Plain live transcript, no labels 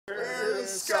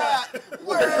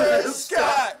Where's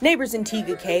Scott? Neighbors in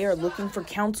Tega Cay are looking for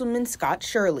Councilman Scott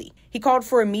Shirley. He called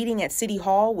for a meeting at City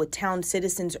Hall with town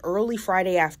citizens early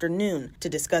Friday afternoon to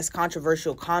discuss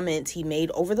controversial comments he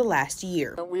made over the last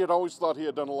year. We had always thought he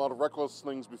had done a lot of reckless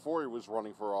things before he was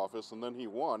running for office, and then he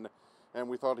won, and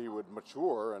we thought he would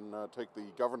mature and take the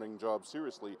governing job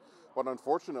seriously. But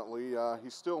unfortunately, he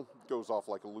still goes off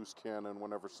like a loose cannon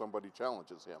whenever somebody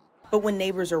challenges him. But when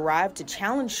neighbors arrived to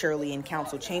challenge Shirley in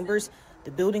council chambers,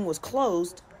 the building was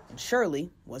closed and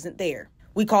Shirley wasn't there.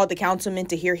 We called the councilman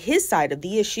to hear his side of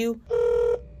the issue.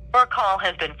 Your call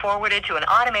has been forwarded to an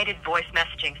automated voice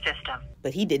messaging system.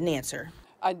 But he didn't answer.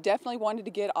 I definitely wanted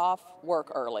to get off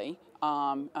work early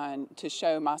and to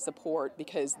show my support,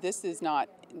 because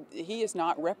he is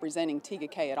not representing Tega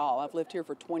Cay at all. I've lived here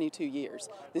for 22 years.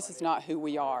 This is not who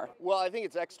we are. Well, I think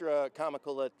it's extra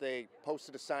comical that they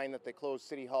posted a sign that they closed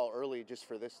City Hall early just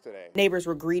for this today. Neighbors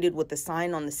were greeted with a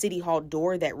sign on the City Hall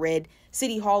door that read,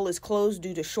 "City Hall is closed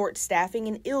due to short staffing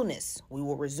and illness. We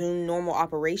will resume normal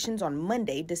operations on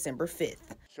Monday, December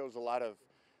 5th. Shows a lot of,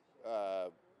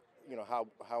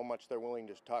 how much they're willing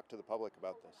to talk to the public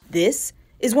about this. This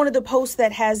is one of the posts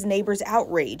that has neighbors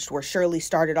outraged, where Shirley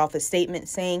started off a statement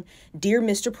saying, "Dear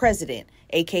Mr. President,"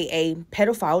 aka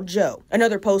Pedophile Joe.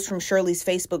 Another post from Shirley's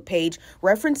Facebook page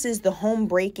references the home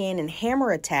break-in and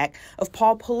hammer attack of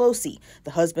Paul Pelosi,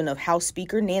 the husband of House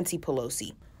Speaker Nancy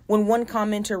Pelosi. When one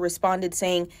commenter responded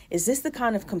saying, "Is this the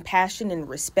kind of compassion and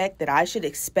respect that I should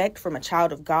expect from a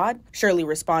child of God?" Shirley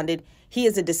responded, "He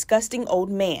is a disgusting old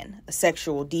man, a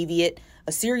sexual deviant,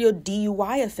 a serial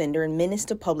DUI offender and menace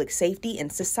to public safety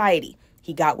and society.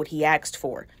 He got what he asked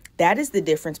for. That is the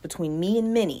difference between me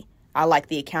and many. I like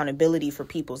the accountability for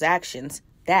people's actions.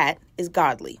 That is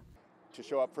godly." To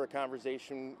show up for a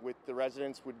conversation with the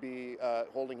residents would be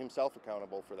holding himself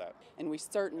accountable for that. And we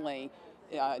certainly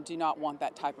do not want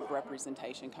that type of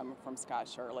representation coming from Scott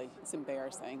Shirley. It's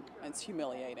embarrassing. It's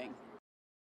humiliating.